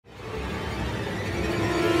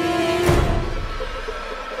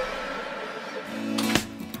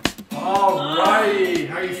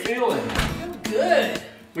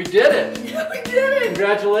We did it! Yeah, we did it!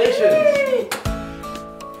 Congratulations! Yay!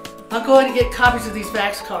 I'll go ahead and get copies of these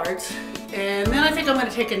Vax cards, and then I think I'm going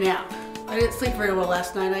to take a nap. I didn't sleep very well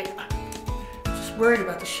last night. I'm just worried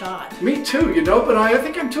about the shot. Me too, you know, but I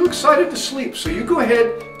think I'm too excited to sleep. So you go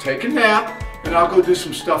ahead, take a nap, and I'll go do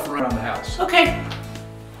some stuff around the house. Okay.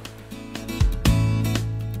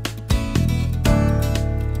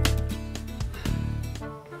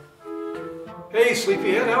 Hey,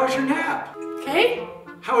 sleepyhead, how was your nap? Okay.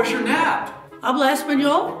 How was your nap? Habla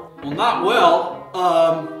español? Well, not well.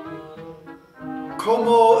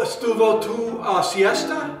 ¿Cómo estuvo tu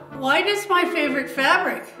siesta? White is my favorite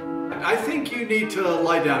fabric. I think you need to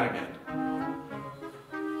lie down again.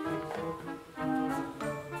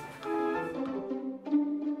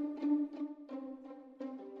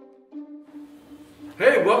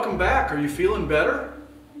 Hey, welcome back. Are you feeling better?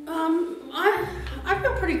 I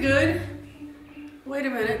feel pretty good. Wait a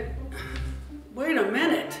minute. Wait a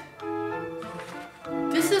minute.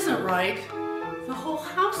 This isn't right. The whole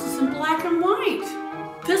house is in black and white.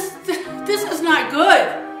 This is not good.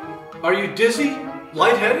 Are you dizzy?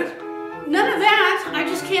 Lightheaded? None of that. I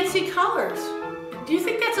just can't see colors. Do you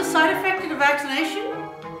think that's a side effect of the vaccination?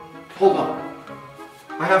 Hold on.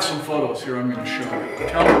 I have some photos here I'm going to show you.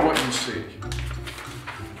 Tell me what you see.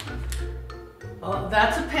 Oh,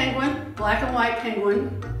 that's a penguin. Black and white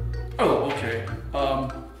penguin. Oh, okay.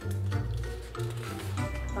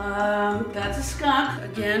 That's a skunk.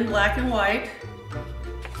 Again, black and white.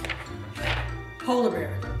 Polar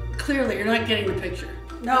bear. Clearly, you're not getting the picture.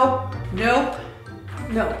 Nope. Nope.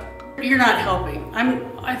 No. You're not helping.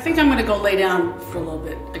 I think I'm gonna go lay down for a little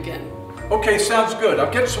bit again. Okay, sounds good.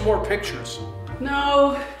 I'll get some more pictures.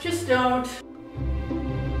 No, just don't.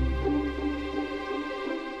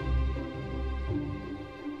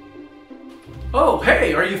 Oh,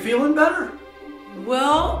 hey, are you feeling better?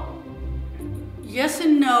 Well, yes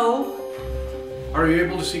and no. Are you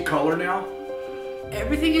able to see color now?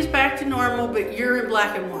 Everything is back to normal, but you're in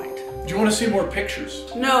black and white. Do you want to see more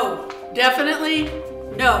pictures? No, definitely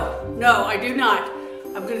no. No, I do not.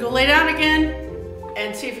 I'm gonna go lay down again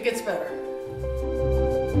and see if it gets better.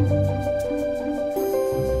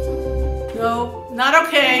 No, not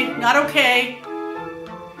okay, not okay.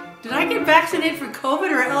 Did I get vaccinated for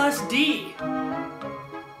COVID or LSD?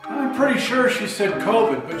 I'm pretty sure she said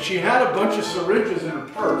COVID, but she had a bunch of syringes in her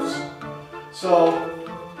purse. So,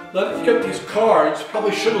 let's get these cards.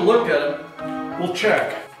 Probably should have looked at them. We'll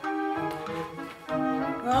check.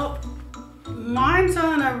 Well, mine's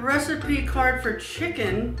on a recipe card for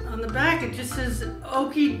chicken. On the back it just says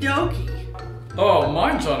okie dokie. Oh,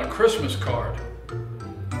 mine's on a Christmas card.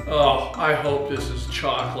 Oh, I hope this is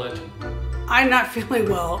chocolate. I'm not feeling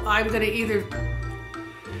well. I'm gonna either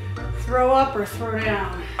throw up or throw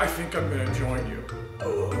down. I think I'm gonna join you.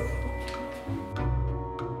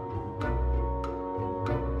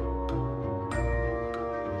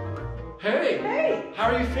 Hey! Hey!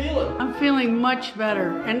 How are you feeling? I'm feeling much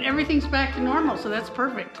better, and everything's back to normal, so that's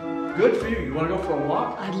perfect. Good for you. You want to go for a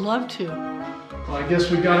walk? I'd love to. Well, I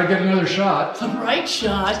guess we gotta get another shot. The right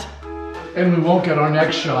shot. And we won't get our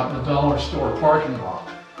next shot in the dollar store parking lot.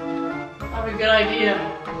 Probably a good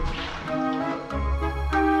idea.